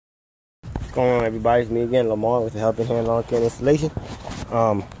What's going on, everybody? It's me again, Lamar, with the Helping Hand Lawn Care Installation.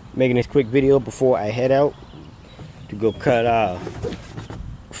 Making this quick video before I head out to go cut a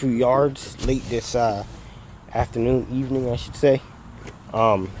few yards late this evening, I should say.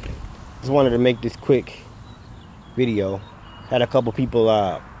 Just wanted to make this quick video. Had a couple people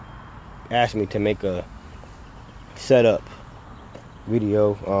ask me to make a setup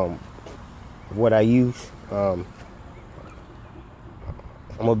video of what I use. I'm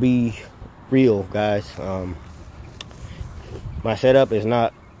gonna be real, guys. My setup is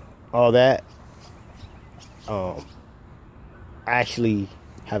not all that. I actually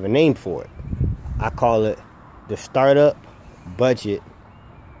have a name for it. I call it the Startup Budget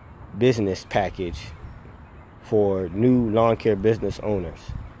Business Package for new lawn care business owners.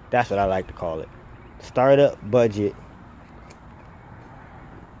 That's what I like to call it. Startup Budget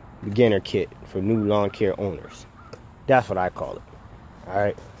Beginner Kit for new lawn care owners. That's what I call it.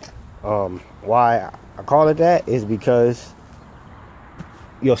 Alright. Why I call it that is because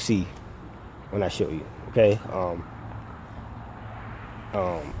you'll see when I show you. Okay. I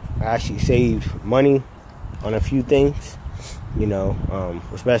actually saved money on a few things, you know,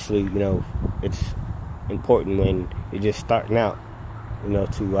 especially, you know, it's important when you're just starting out, you know,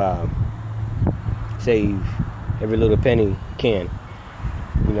 to save every little penny you can,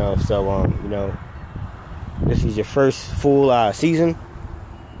 you know. So you know, this is your first full season,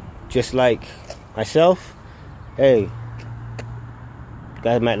 just like myself. Hey, you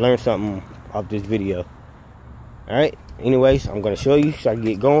guys might learn something off this video. Alright, anyways, I'm gonna show you so I can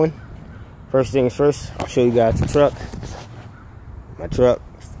get going. First things first, I'll show you guys the truck. My truck,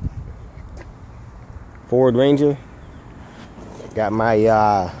 Ford Ranger. Got my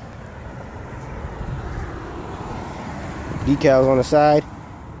decals on the side.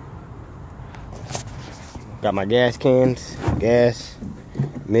 Got my gas cans, gas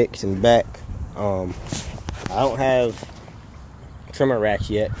mix in the back. I don't have trimmer racks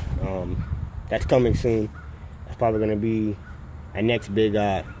yet. That's coming soon. That's probably gonna be my next big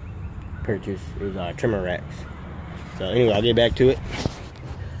purchase is trimmer racks. So anyway, I'll get back to it.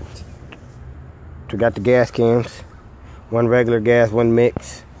 So got the gas cans, one regular gas, one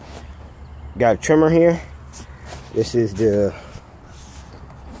mix. Got a trimmer here. This is the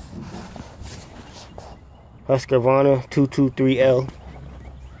Husqvarna 223L.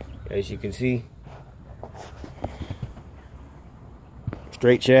 As you can see,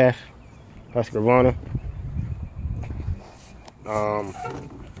 straight shaft, Husqvarna.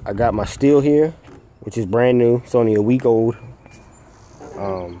 I got my steel here, which is brand new. It's only a week old.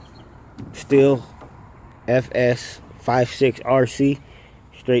 Steel FS56RC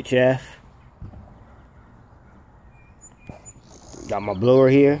straight shaft. Got my blower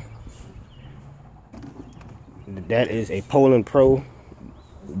here. That is a Poland Pro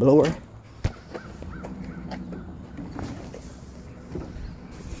blower.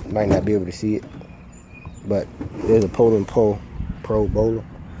 Might not be able to see it, but there's a Poland Pro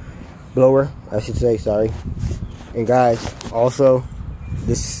blower, I should say, sorry. And guys, also,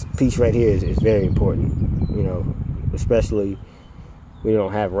 this piece right here is very important, you know, especially when you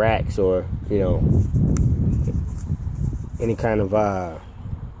don't have racks or, you know, any kind of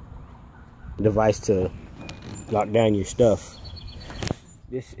device to lock down your stuff.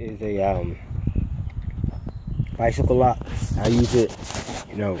 This is a bicycle lock. I use it,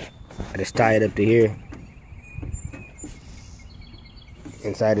 you know, I just tie it up to here,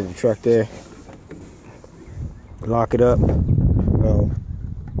 inside of the truck there. Lock it up.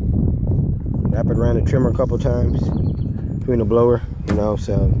 Wrap it around the trimmer a couple times between the blower, you know,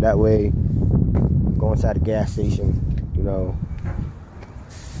 so that way go inside the gas station, you know,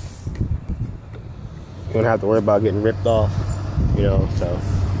 you don't have to worry about getting ripped off, you know. So,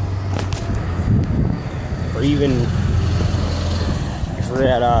 or even if we're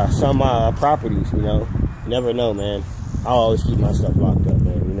at some properties, you know, you never know, man. I always keep my stuff locked up,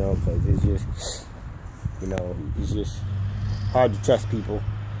 man, you know, because it's just, you know, it's just hard to trust people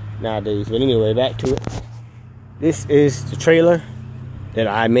nowadays. But anyway, back to it. This is the trailer that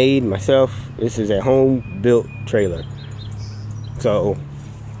I made myself. This is a home-built trailer. So,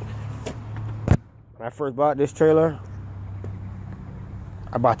 when I first bought this trailer,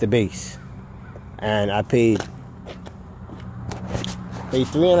 I bought the base. And I paid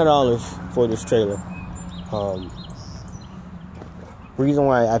 $300 for this trailer. Reason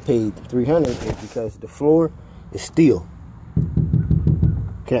why I paid $300 is because the floor is steel.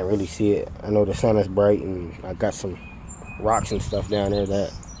 Can't really see it. I know the sun is bright, and I got some rocks and stuff down there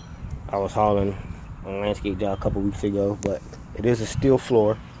that I was hauling on a landscape job a couple weeks ago, but it is a steel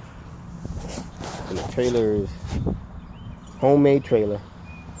floor. And the trailer is homemade trailer.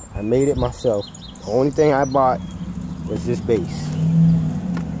 I made it myself. The only thing I bought was this base.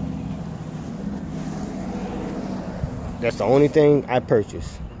 That's the only thing I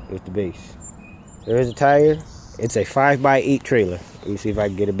purchased was the base. There is a tire. It's a 5x8 trailer. Let me see if I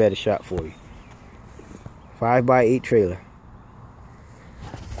can get a better shot for you. 5x8 trailer.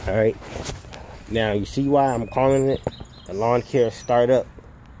 Alright. Now you see why I'm calling it a lawn care startup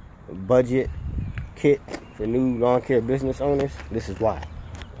budget kit for new lawn care business owners? This is why.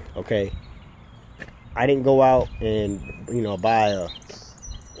 Okay. I didn't go out and, buy a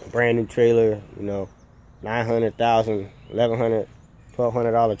brand new trailer, $900,000, $1,100,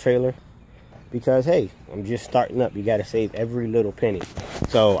 $1,200 trailer. Because, hey, I'm just starting up. You got to save every little penny.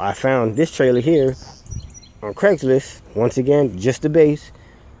 So I found this trailer here on Craigslist. Once again, just the base.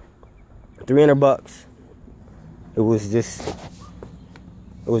 $300. It was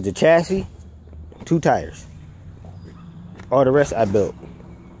the chassis, 2 tires. All the rest I built.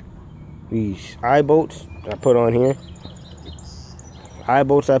 These eye bolts I put on here. Eye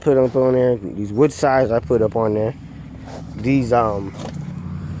bolts I put up on there. These wood sides I put up on there. These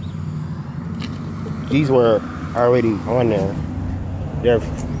were already on there. They're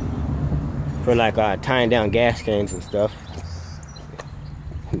for like tying down gas cans and stuff.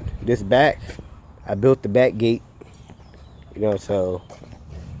 This back, I built the back gate. So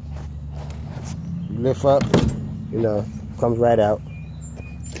you lift up, comes right out.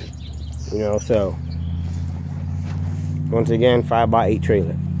 So once again, 5x8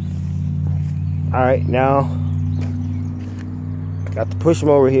 trailer. Alright, now got the push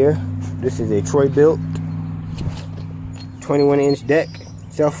mower here. This is a Troy built 21-inch deck,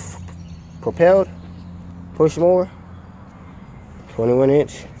 self-propelled push mower.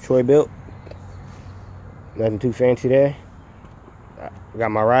 21-inch Troy built. Nothing too fancy there. I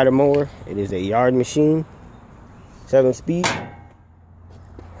got my rider mower. It is a yard machine, 7-speed,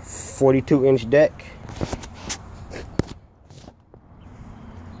 42-inch deck.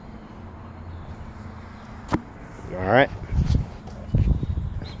 Alright.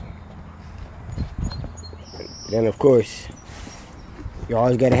 Then of course, you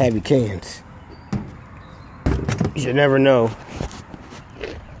always gotta have your cans. You should never know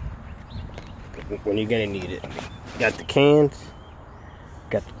when you're gonna need it. Got the cans,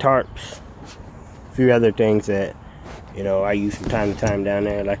 got the tarps, a few other things that I use from time to time down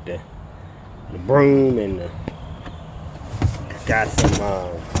there, like the broom, and got some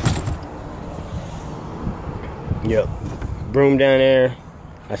broom down there.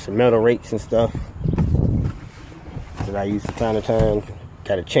 Got some metal rakes and stuff that I use from time to time.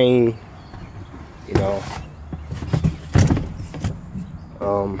 Got a chain,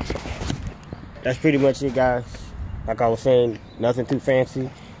 that's pretty much it, guys. Like I was saying, nothing too fancy,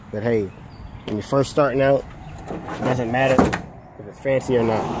 but hey, when you're first starting out, it doesn't matter if it's fancy or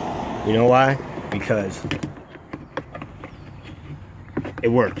not. You know why? Because it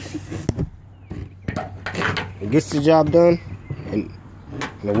works. It gets the job done, and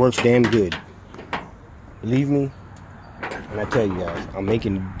it works damn good. Believe me when I tell you guys, I'm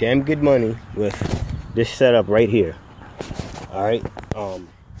making damn good money with this setup right here. Alright,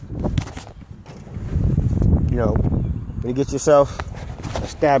 when you get yourself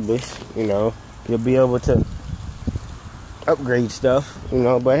established, you'll be able to upgrade stuff,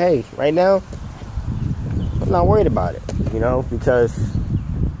 but hey, right now, I'm not worried about it, because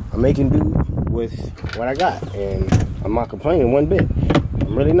I'm making do with what I got, and I'm not complaining one bit.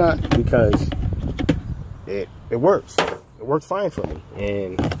 I'm really not, because it works. It works fine for me,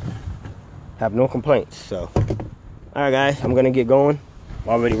 and have no complaints. So, alright guys, I'm gonna get going. I'm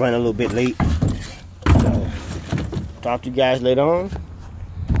already running a little bit late. So, talk to you guys later on.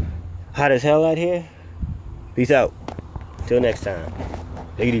 Hot as hell out here. Peace out. Till next time.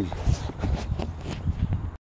 Take it easy.